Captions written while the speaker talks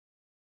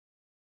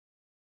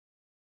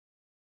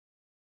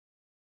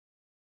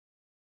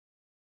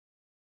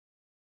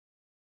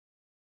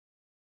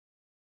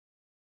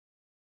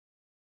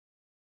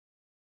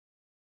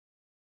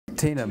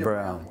Tina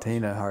Brown.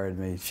 Tina hired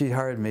me. She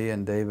hired me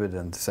and David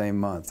in the same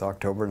month,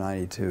 October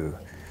 '92.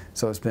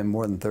 So it's been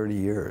more than 30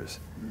 years.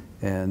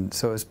 And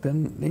so it's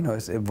been, you know,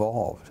 it's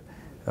evolved.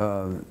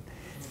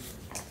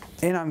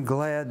 And I'm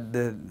glad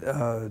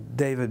that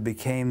David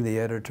became the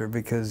editor,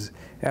 because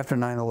after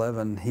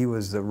 9/11, he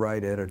was the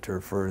right editor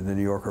for the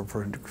New Yorker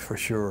for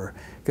sure,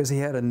 because he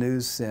had a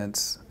news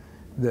sense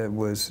that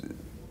was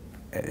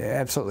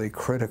absolutely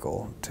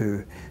critical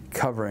to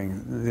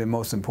covering the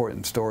most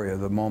important story of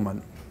the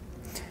moment.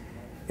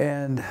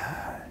 And,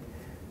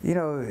 you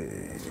know,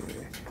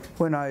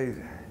 when I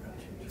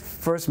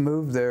first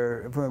moved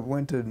there,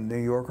 went to New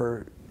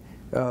Yorker,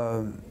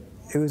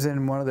 it was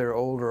in one of their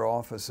older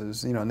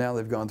offices. You know, now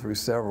they've gone through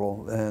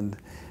several, and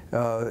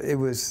it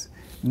was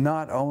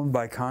not owned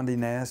by Condé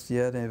Nast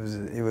yet. It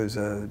was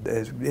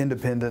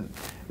independent,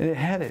 and it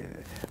had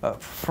a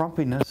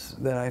frumpiness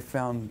that I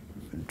found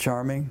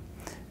charming.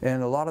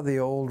 And a lot of the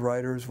old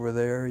writers were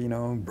there. You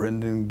know,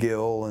 Brendan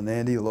Gill and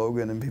Andy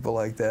Logan and people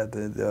like that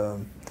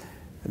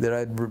that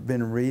I'd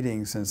been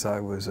reading since I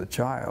was a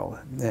child.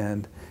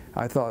 And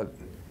I thought,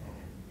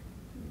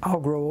 I'll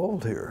grow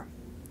old here.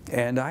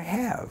 And I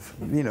have,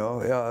 you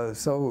know,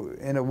 so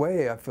in a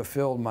way I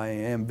fulfilled my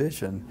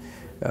ambition.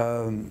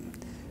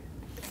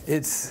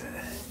 It's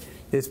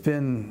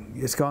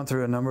gone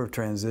through a number of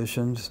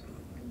transitions.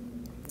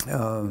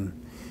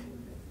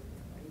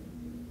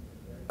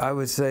 I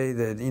would say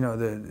that, you know,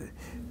 the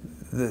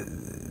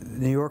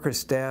New Yorker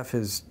staff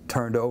has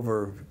turned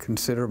over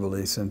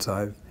considerably since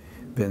I've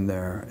been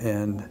there,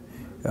 and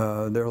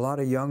there are a lot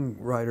of young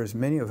writers,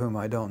 many of whom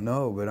I don't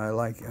know, but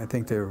I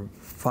think they're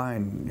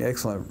fine,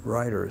 excellent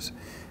writers.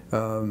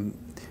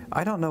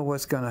 I don't know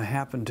what's going to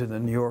happen to the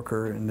New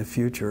Yorker in the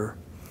future,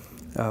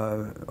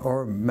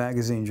 or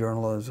magazine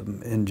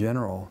journalism in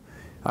general.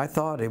 I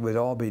thought it would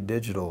all be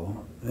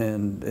digital,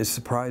 and it's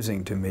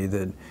surprising to me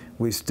that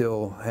we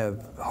still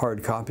have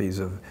hard copies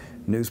of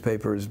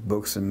newspapers,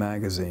 books, and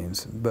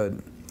magazines.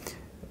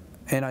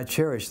 And I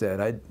cherish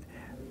that.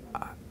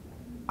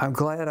 I'm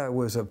glad I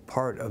was a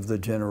part of the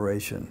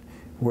generation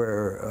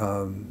where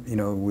you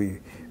know,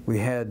 we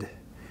had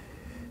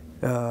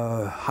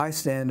high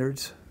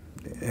standards.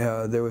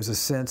 There was a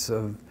sense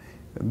of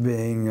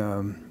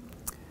being,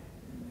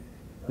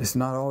 it's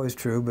not always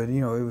true, but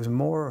you know, it was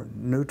more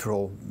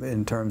neutral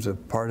in terms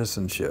of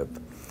partisanship.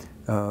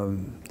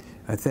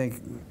 I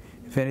think,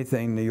 if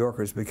anything, New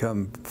Yorker's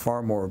become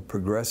far more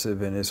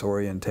progressive in its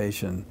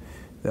orientation,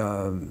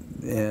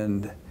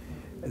 and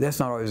that's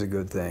not always a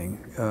good thing.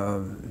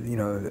 You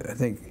know, I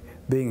think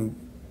being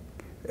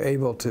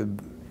able to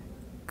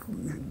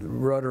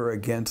rudder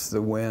against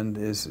the wind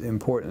is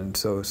important,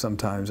 so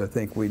sometimes I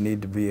think we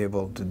need to be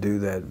able to do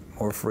that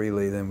more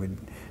freely than we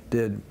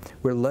did.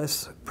 We're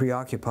less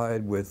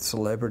preoccupied with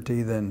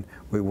celebrity than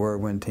we were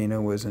when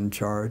Tina was in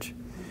charge,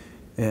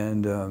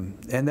 and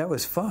that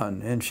was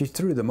fun, and she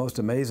threw the most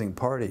amazing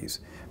parties,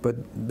 but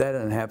that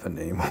doesn't happen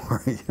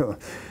anymore. You know,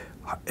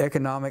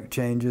 economic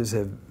changes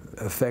have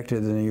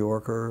affected the New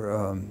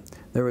Yorker.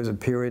 There was a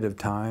period of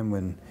time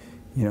when,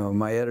 you know,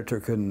 my editor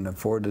couldn't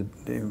afford to,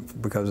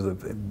 because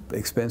of the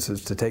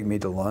expenses, to take me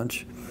to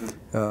lunch,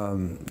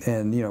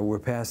 and you know, we're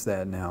past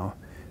that now.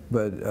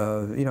 But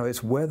you know,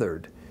 it's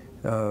weathered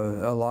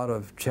a lot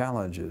of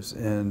challenges,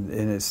 and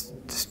it's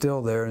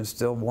still there and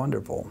still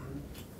wonderful.